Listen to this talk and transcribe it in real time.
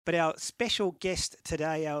But our special guest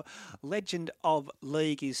today, our legend of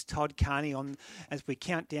league, is Todd Carney on as we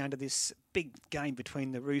count down to this big game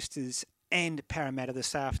between the Roosters and Parramatta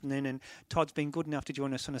this afternoon. And Todd's been good enough to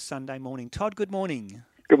join us on a Sunday morning. Todd, good morning.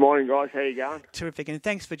 Good morning, guys. How you going? Terrific, and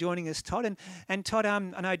thanks for joining us, Todd. And Todd, I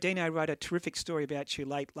know Dino wrote a terrific story about you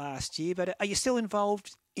late last year, but are you still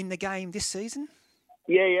involved in the game this season?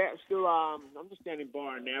 Yeah. Still, I'm just down in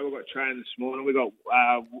Byron now. We've got training this morning. We got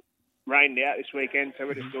rained out this weekend, so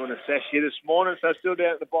we're just doing a sesh here this morning. So still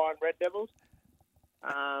down at the Byron Red Devils.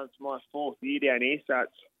 It's my fourth year down here, so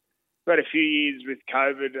it's had a few years with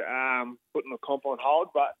COVID putting the comp on hold,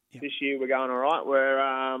 but This year we're going all right.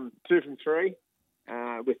 We're 2 from 3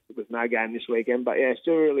 with no game this weekend, but yeah,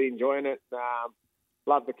 still really enjoying it.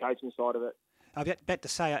 Love the coaching side of it. I was about to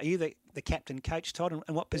say, are you the captain coach, Todd,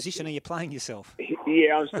 and what position are you playing yourself?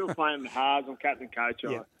 Yeah, I'm still playing the halves. I'm captain coach.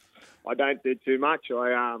 Yeah. I don't do too much.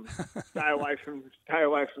 I stay away from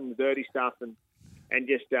the dirty stuff and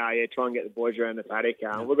just try and get the boys around the paddock.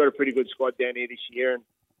 We've got a pretty good squad down here this year, and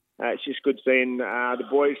it's just good seeing the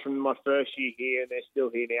boys from my first year here, and they're still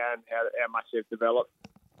here now, and how much they've developed.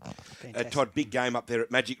 Todd, big game up there at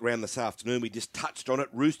Magic Round this afternoon. We just touched on it.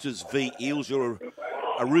 Roosters v Eels. You're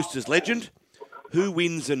a Roosters legend. Who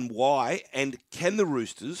wins and why? And can the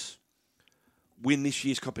Roosters win this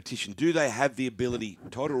year's competition? Do they have the ability,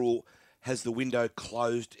 Todd, or has the window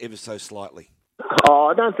closed ever so slightly? Oh,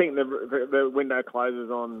 I don't think the window closes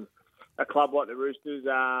on a club like the Roosters.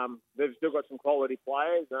 They've still got some quality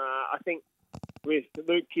players. I think with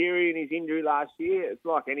Luke Keary and his injury last year, it's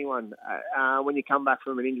like anyone. When you come back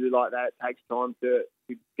from an injury like that, it takes time to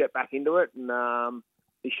get back into it. And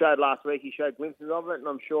he showed last week, he showed glimpses of it, and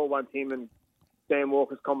I'm sure once him and Sam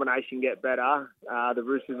Walker's combination get better, the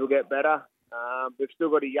Roosters will get better. They've still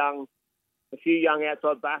got a few young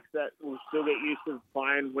outside backs that will still get used to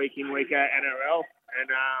playing week in, week out NRL,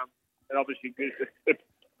 and obviously good a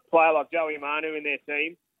player like Joey Manu in their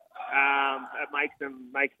team. It makes them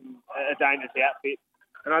a dangerous outfit,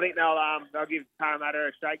 and I think they'll give Parramatta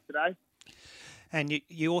a shake today. And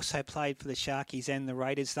you also played for the Sharkies and the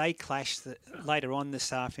Raiders. They clashed later on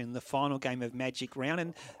this afternoon, the final game of Magic Round,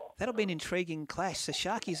 and that'll be an intriguing clash. The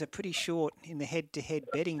Sharkies are pretty short in the head-to-head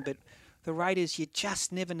betting, but the Raiders, you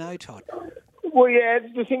just never know, Todd. Well, yeah,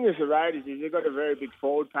 the thing with the Raiders is they've got a very big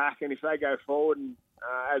forward pack, and if they go forward, and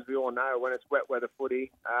as we all know, when it's wet weather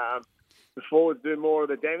footy, the forwards do more of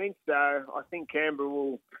the damage. So I think Canberra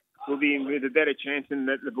will be in with a better chance than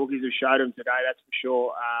the bookies have showed them today, that's for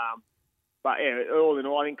sure. But yeah, all in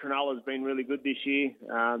all, I think Cronulla's been really good this year.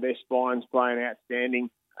 Their spine's playing outstanding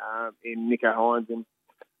in Nico Hines and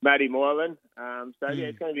Matty Moylan. It's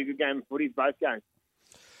going to be a good game of footy, both games.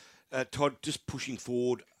 Todd, just pushing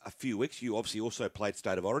forward a few weeks, you obviously also played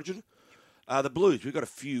State of Origin. The Blues, we've got a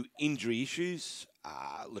few injury issues.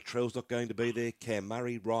 Latrell's not going to be there. Cam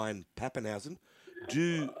Murray, Ryan Pappenhausen.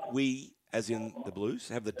 Do we, as in the Blues,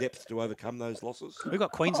 have the depth to overcome those loses? We've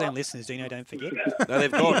got Queensland listeners, Dino, don't forget. No,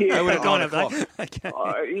 they've gone. They would have gone, have they? Okay.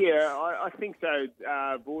 I think so,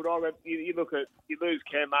 Bulldog. You lose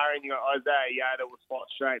Cam Murray and you got Isaiah Yoda will slot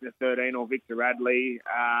straight to 13 or Victor Radley.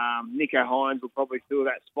 Nico Hines will probably fill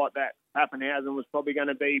that spot that Pappenhausen was probably going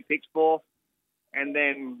to be picked for. And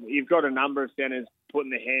then you've got a number of centres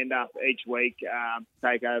putting their hand up each week to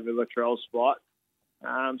take over Latrell's spot.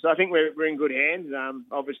 So I think we're in good hands.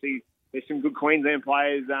 Obviously, there's some good Queensland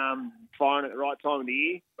players firing at the right time of the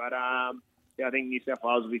year, but I think New South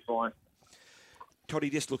Wales will be fine. Toddy,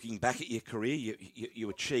 just looking back at your career, you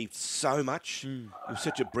achieved so much. You were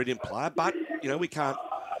such a brilliant player, but we can't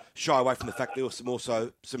shy away from the fact there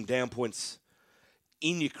were some down points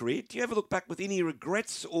in your career. Do you ever look back with any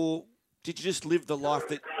regrets, or did you just live the life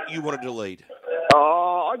that you wanted to lead?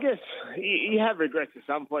 I guess you have regrets at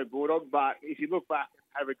some point, Bulldog, but if you look back and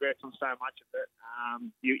have regrets on so much of it,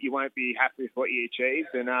 you won't be happy with what you achieved.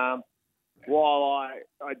 And while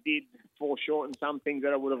I did fall short in some things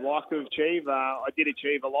that I would have liked to achieve, I did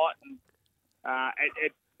achieve a lot, and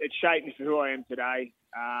it shaped me for who I am today.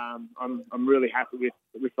 I'm really happy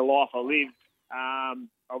with the life I lived.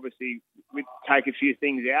 Obviously, we take a few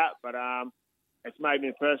things out, but it's made me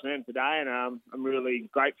the person I am today, and I'm really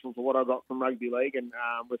grateful for what I got from rugby league and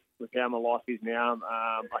with how my life is now.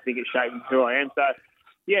 I think it shaped me who I am. So,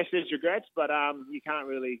 yes, there's regrets, but you can't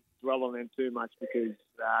really dwell on them too much because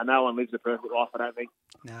no one lives a perfect life, I don't think.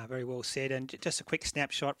 No, very well said. And just a quick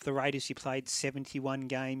snapshot for the Raiders, you played 71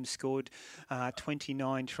 games, scored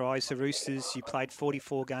 29 tries. The Roosters, you played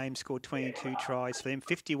 44 games, scored 22 tries for them.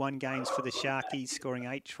 51 games for the Sharkies, scoring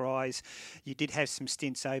 8 tries. You did have some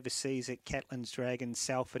stints overseas at Catlins Dragons,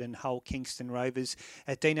 Salford and Hull Kingston Rovers.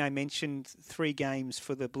 As Dino mentioned, 3 games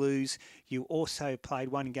for the Blues. You also played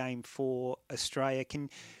 1 game for Australia. Can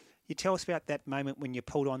you tell us about that moment when you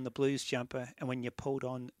pulled on the Blues jumper and when you pulled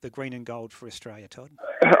on the green and gold for Australia, Todd?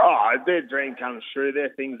 Oh, their dream comes true.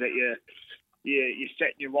 They're things that you set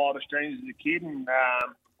in your wildest dreams as a kid, and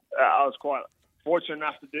I was quite fortunate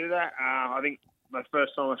enough to do that. I think my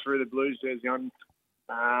first time I threw the Blues jersey on,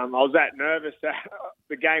 I was that nervous that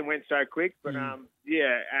the game went so quick, but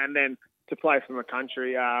and then to play for my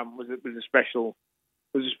country was a special.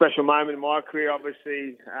 It was a special moment in my career.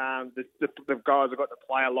 Obviously, the guys I got to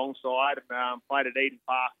play alongside and played at Eden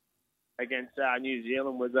Park against New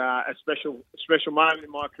Zealand was a special moment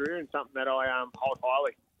in my career and something that I hold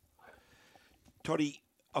highly. Toddy,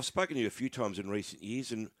 I've spoken to you a few times in recent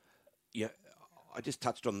years, and I just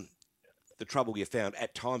touched on the trouble you found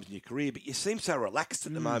at times in your career, but you seem so relaxed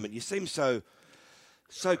at the moment. You seem so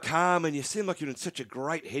calm, and you seem like you're in such a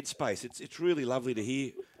great headspace. It's really lovely to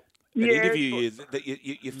hear. Interview you that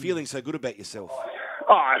you're feeling so good about yourself.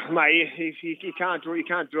 Oh, mate, you can't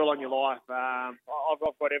drill on your life. I've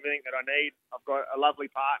got everything that I need. I've got a lovely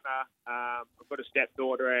partner. I've got a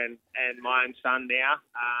stepdaughter and my own son now.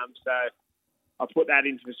 So I put that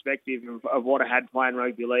into perspective of what I had playing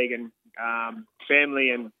rugby league, and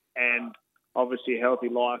family and obviously a healthy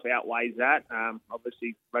life outweighs that.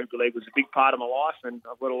 Obviously rugby league was a big part of my life, and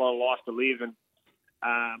I've got a lot of life to live, and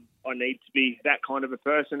I need to be that kind of a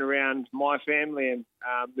person around my family and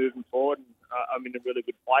moving forward. And I'm in a really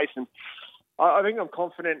good place, and I think I'm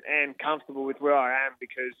confident and comfortable with where I am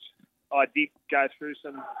because I did go through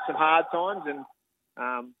some hard times, and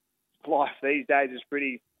life these days is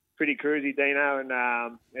pretty cruisy, Dino,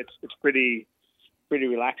 and it's pretty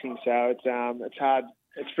relaxing. So it's hard.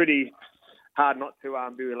 It's pretty hard not to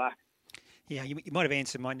be relaxed. Yeah, you might have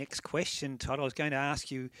answered my next question, Todd. I was going to ask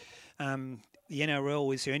you. The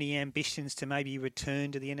NRL, is there any ambitions to maybe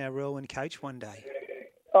return to the NRL and coach one day?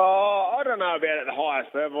 Oh, I don't know about at the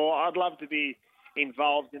highest level. I'd love to be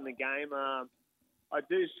involved in the game.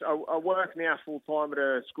 I work now full-time at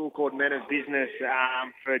a school called Men of Business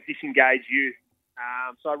for disengaged youth.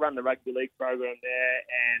 So I run the rugby league program there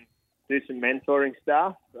and do some mentoring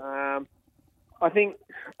stuff. I think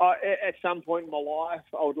at some point in my life,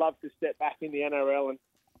 I would love to step back in the NRL and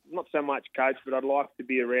not so much coach, but I'd like to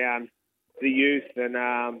be around the youth and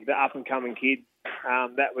the up-and-coming kids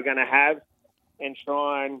that we're going to have and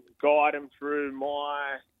try and guide them through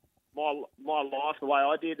my life the way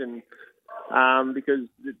I did. And because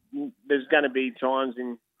there's going to be times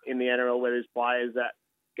in the NRL where there's players that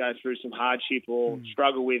go through some hardship or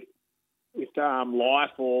struggle with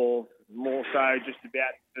life, or more so just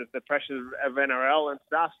about the pressures of NRL and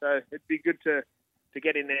stuff. So it'd be good to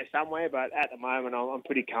get in there somewhere. But at the moment, I'm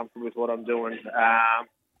pretty comfortable with what I'm doing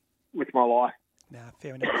with my life. No,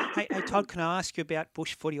 fair enough. Hey, Todd, can I ask you about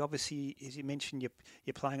bush footy? Obviously, as you mentioned,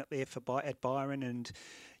 you're playing up there at Byron, and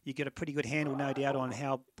you get a pretty good handle, no doubt, on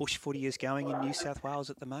how bush footy is going in New South Wales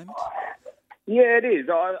at the moment. Yeah, it is.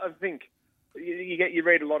 I think you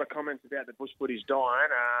read a lot of comments about the bush footy's dying.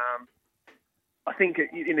 I think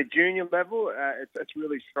in the junior level, it's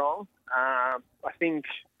really strong. I think,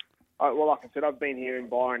 like I said, I've been here in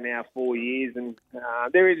Byron now 4 years, and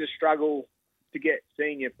there is a struggle to get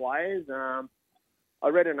senior players. I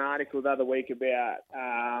read an article the other week about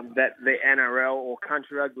that the NRL or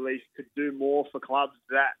country rugby league could do more for clubs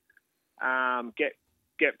that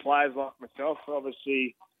get players like myself.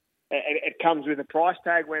 Obviously, it comes with a price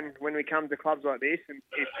tag when we come to clubs like this, and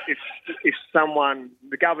if someone,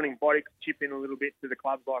 the governing body, could chip in a little bit to the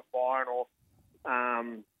clubs like Byron or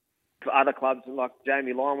for other clubs like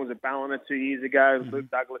Jamie Lyon was at Ballina 2 years ago, Luke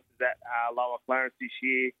Douglas is at Lower Clarence this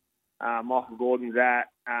year. Michael Gordon's at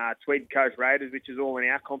Tweed Coast Raiders, which is all in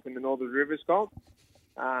our comp in the Northern Rivers comp.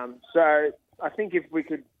 So I think if we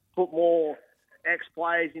could put more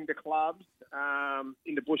ex-players into clubs,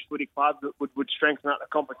 into bush footy clubs, that would strengthen up the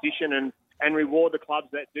competition and reward the clubs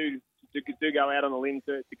that do go out on the limb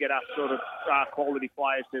to get us sort of quality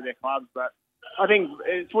players to their clubs. But I think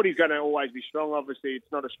footy's going to always be strong. Obviously,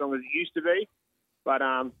 it's not as strong as it used to be. But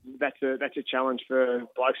that's a challenge for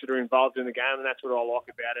blokes that are involved in the game, and that's what I like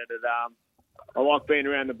about it. I like being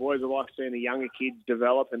around the boys. I like seeing the younger kids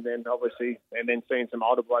develop, and then seeing some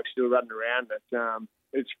older blokes still running around.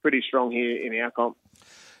 It's pretty strong here in our comp.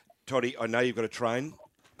 Toddy, I know you've got to train.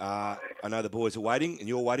 I know the boys are waiting and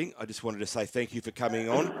you're waiting. I just wanted to say thank you for coming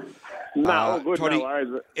on. No, all good, Toddy, no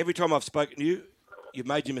worries. every time I've spoken to you, you've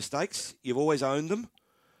made your mistakes. You've always owned them,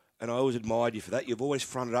 and I always admired you for that. You've always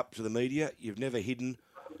fronted up to the media. You've never hidden,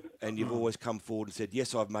 and you've always come forward and said,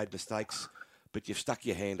 yes, I've made mistakes, but you've stuck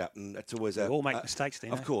your hand up, and it's always We all make mistakes,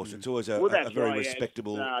 Dino. Of course, it's always a That's very right,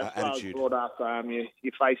 respectable It's attitude. brought up,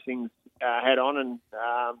 you face things head on, and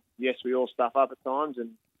yes, we all stuff up at times,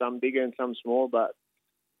 and some bigger and some small, but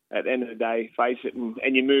at the end of the day, face it,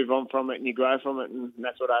 and you move on from it, and you grow from it, and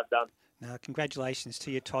that's what I've done. No, congratulations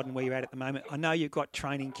to you, Todd, and where you're at the moment. I know you've got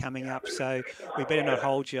training coming up, so we better not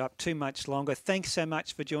hold you up too much longer. Thanks so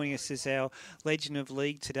much for joining us as our Legend of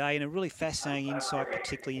League today, and a really fascinating insight,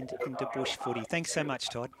 particularly into bush footy. Thanks so much,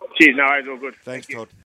 Todd. Cheers, no worries, all good. Thanks, Todd.